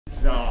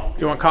No.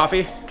 You want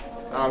coffee?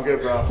 I'm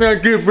good, bro. I'm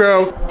good,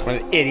 bro.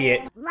 What an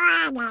idiot.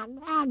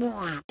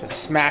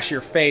 Just smash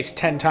your face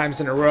 10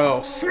 times in a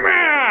row.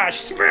 Smash!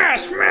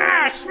 Smash!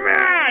 Smash!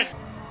 Smash!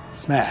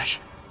 Smash.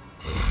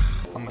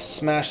 I'm gonna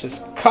smash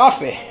this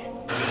coffee.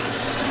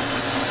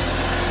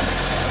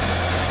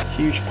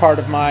 Huge part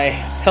of my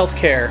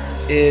healthcare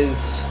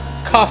is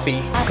coffee.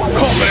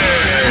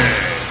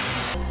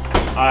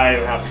 I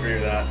have to agree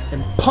with that.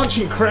 And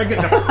punching Craig in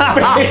the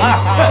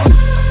face.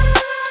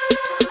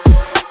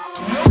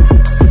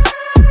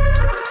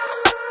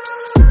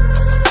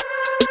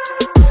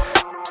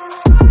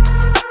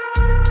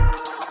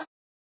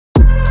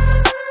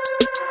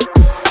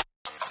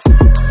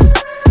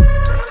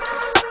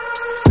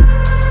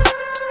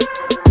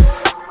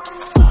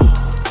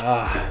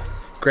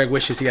 Greg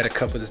wishes he had a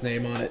cup with his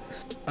name on it.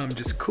 I'm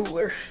just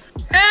cooler.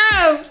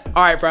 Ow!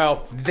 All right, bro.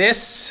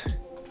 This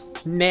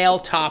nail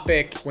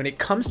topic, when it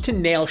comes to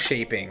nail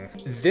shaping,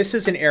 this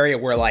is an area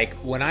where, like,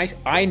 when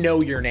I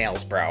know your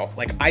nails, bro.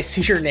 Like, I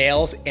see your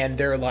nails and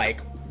they're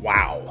like,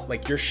 wow.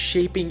 Like, your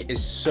shaping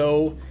is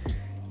so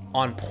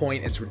on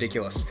point, it's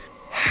ridiculous.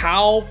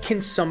 How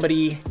can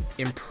somebody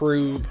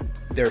improve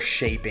their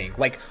shaping?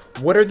 Like,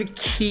 what are the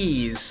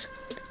keys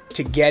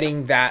to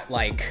getting that,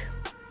 like,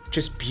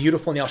 just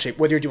beautiful nail shape,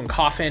 whether you're doing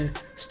coffin,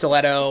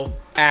 stiletto,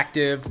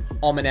 active,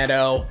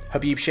 almanetto,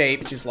 Habib shape,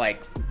 which is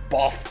like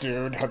buff,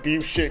 dude.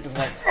 Habib shape is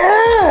like,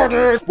 oh,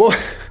 dude.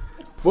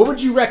 What would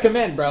you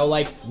recommend, bro?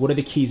 Like, what are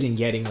the keys in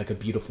getting like a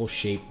beautiful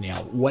shaped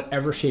nail?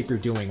 Whatever shape you're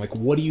doing, like,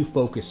 what do you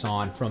focus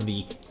on from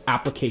the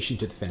application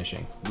to the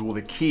finishing? Well,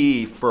 the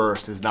key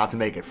first is not to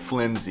make it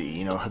flimsy,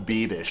 you know,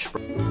 Habibish.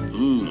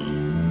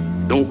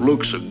 Don't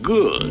look so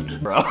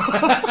good, bro.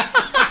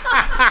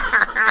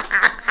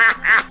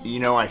 You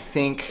know, I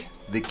think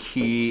the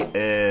key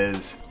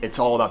is it's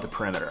all about the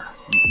perimeter.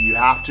 You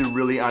have to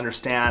really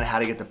understand how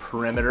to get the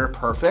perimeter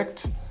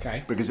perfect,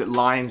 okay, because it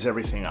lines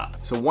everything up.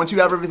 So once you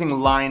have everything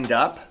lined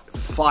up,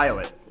 file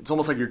it. It's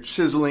almost like you're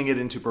chiseling it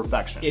into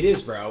perfection. It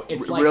is, bro.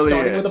 It's like really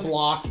starting is. with a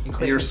block and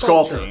creating you're a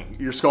sculpture.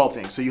 You're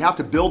sculpting. So you have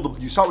to build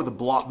you start with the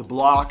block. The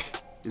block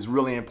is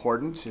really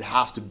important. It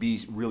has to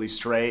be really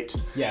straight.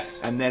 Yes.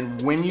 And then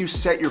when you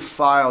set your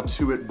file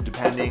to it,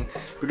 depending,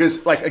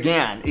 because like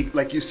again,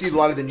 like you see a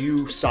lot of the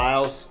new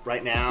styles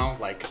right now,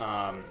 like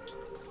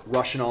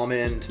Russian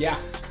almond. Yeah.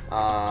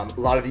 A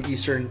lot of the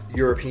Eastern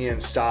European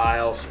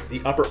styles.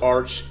 The upper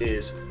arch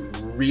is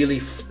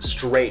really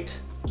straight.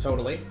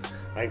 Totally.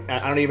 I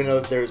don't even know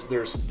that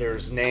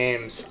there's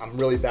names. I'm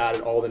really bad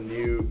at all the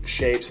new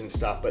shapes and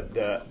stuff, but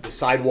the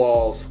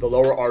sidewalls, the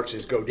lower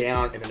arches go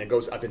down and then it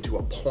goes up into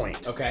a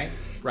point. Okay,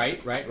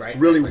 right.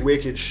 Really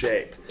wicked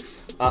shape.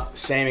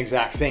 Same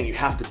exact thing. You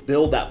have to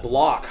build that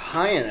block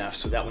high enough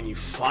so that when you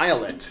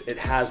file it, it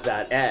has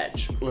that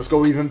edge. Let's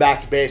go even back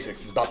to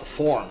basics. It's about the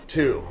form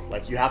too.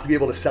 Like, you have to be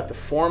able to set the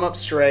form up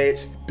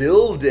straight,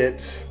 build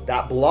it,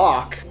 that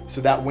block,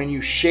 so that when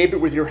you shape it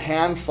with your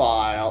hand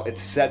file, it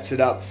sets it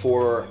up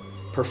for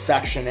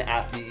perfection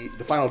at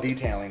the final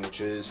detailing,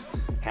 which is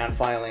hand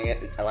filing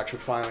it,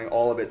 electric filing,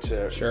 all of it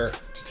to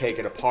take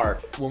it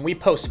apart. When we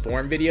post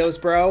form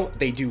videos, bro,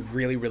 they do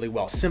really, really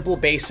well. Simple,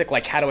 basic,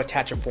 like how to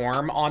attach a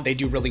form on, they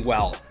do really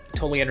well.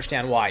 Totally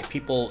understand why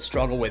people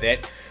struggle with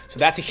it. So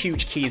that's a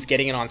huge key, is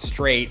getting it on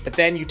straight. But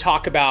then you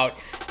talk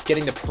about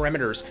getting the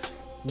perimeters.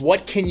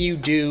 What can you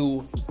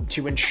do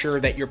to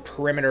ensure that your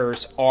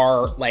perimeters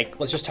are,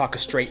 like, let's just talk a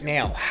straight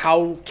nail.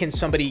 How can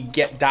somebody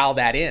dial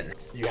that in?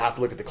 You have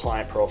to look at the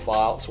client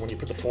profile. So when you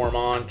put the form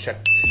on, check,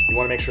 you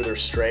want to make sure they're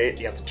straight.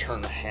 You have to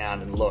turn the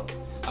hand and look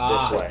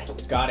this way.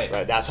 Got it.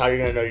 Right, that's how you're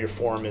gonna know your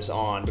form is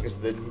on, because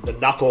the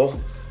knuckle,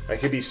 right,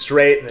 could be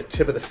straight and the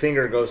tip of the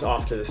finger goes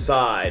off to the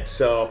side.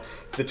 So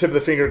if the tip of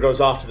the finger goes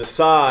off to the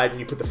side and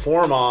you put the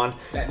form on,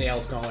 that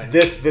nail's going.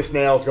 This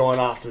nail's going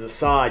off to the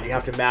side. You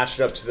have to match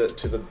it up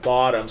to the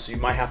bottom, so you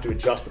might have to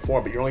adjust the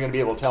form, but you're only gonna be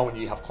able to tell when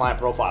you have client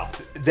profile.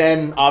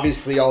 Then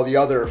obviously all the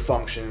other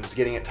functions,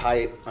 getting it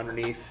tight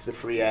underneath the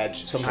free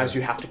edge. Sometimes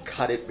you have to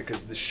cut it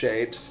because of the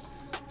shapes.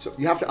 So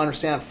you have to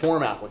understand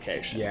form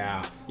application.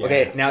 Yeah.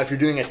 Okay, now if you're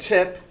doing a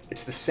tip,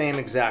 it's the same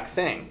exact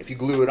thing. If you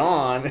glue it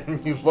on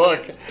and you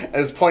look and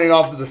it's pointing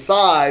off to the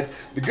side,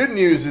 the good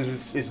news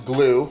is it's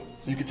glue,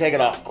 so you can take it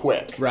off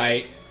quick.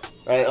 Right.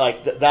 Right,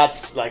 like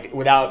that's like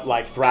without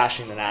like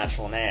thrashing the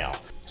natural nail.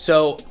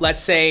 So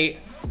let's say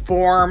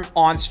form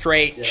on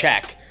straight,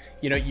 check.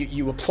 You know,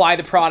 you apply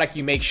the product,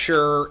 you make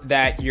sure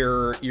that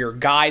your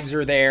guides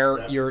are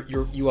there,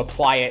 you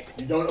apply it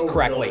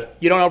correctly.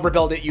 You don't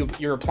overbuild it,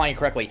 you're applying it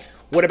correctly.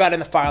 What about in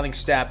the filing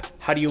step?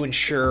 How do you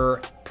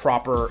ensure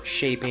proper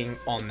shaping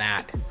on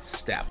that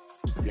step?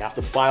 You have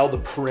to file the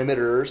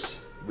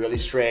perimeters really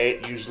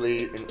straight.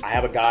 Usually, I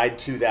have a guide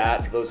to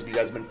that for those of you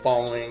guys who have been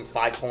following,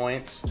 5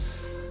 points.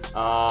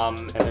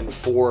 And then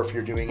 4 if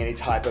you're doing any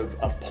type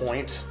of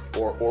point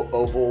or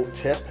oval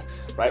tip,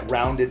 right,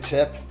 rounded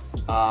tip.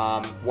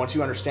 Once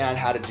you understand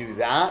how to do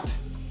that,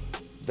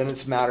 then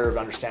it's a matter of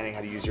understanding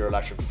how to use your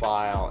electric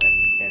file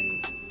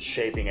and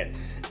shaping it.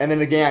 And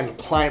then again,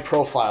 client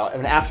profile.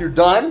 And after you're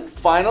done,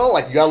 final,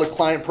 like you gotta look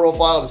client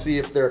profile to see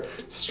if they're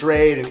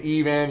straight and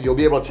even. You'll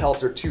be able to tell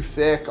if they're too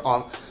thick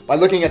by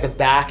looking at the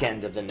back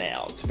end of the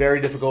nail. It's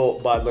very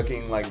difficult by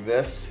looking like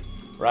this,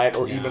 right?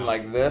 Or even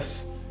like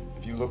this.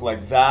 If you look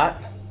like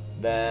that,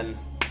 then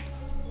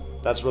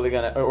that's really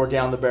gonna, or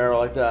down the barrel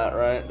like that,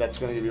 right? That's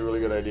gonna give you a really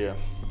good idea.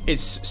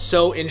 It's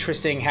so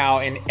interesting how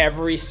in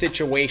every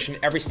situation,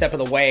 every step of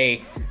the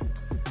way,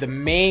 the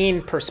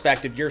main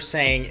perspective you're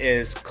saying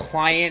is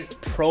client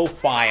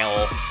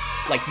profile.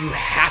 Like you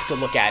have to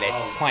look at it,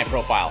 client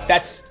profile.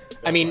 That's,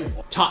 I mean,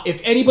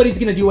 if anybody's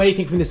gonna do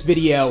anything from this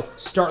video,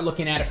 start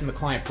looking at it from the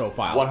client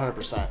profile.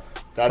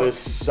 100%. That is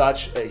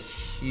such a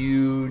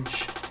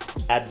huge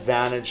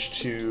advantage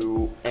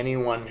to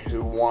anyone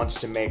who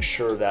wants to make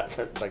sure that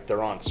like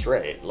they're on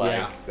straight.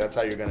 Like that's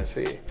how you're gonna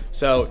see.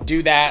 So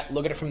do that,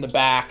 look at it from the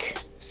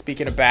back.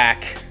 Speaking of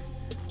back,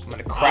 I'm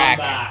gonna crack.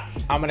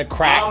 I'm gonna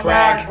crack, I'm Greg.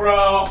 back,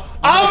 bro.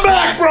 I'm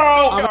back,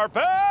 bro. We are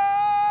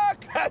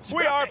back! That's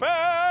we are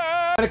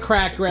back! I'm gonna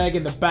crack Greg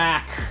in the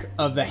back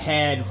of the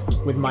head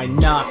with my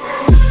knuck.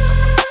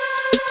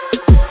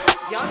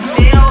 Young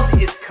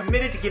Nails is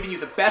committed to giving you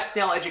the best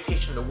nail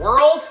education in the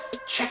world.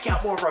 Check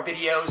out more of our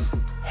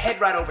videos.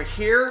 Head right over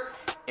here.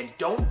 And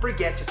don't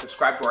forget to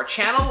subscribe to our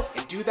channel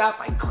and do that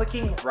by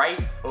clicking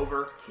right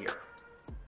over here.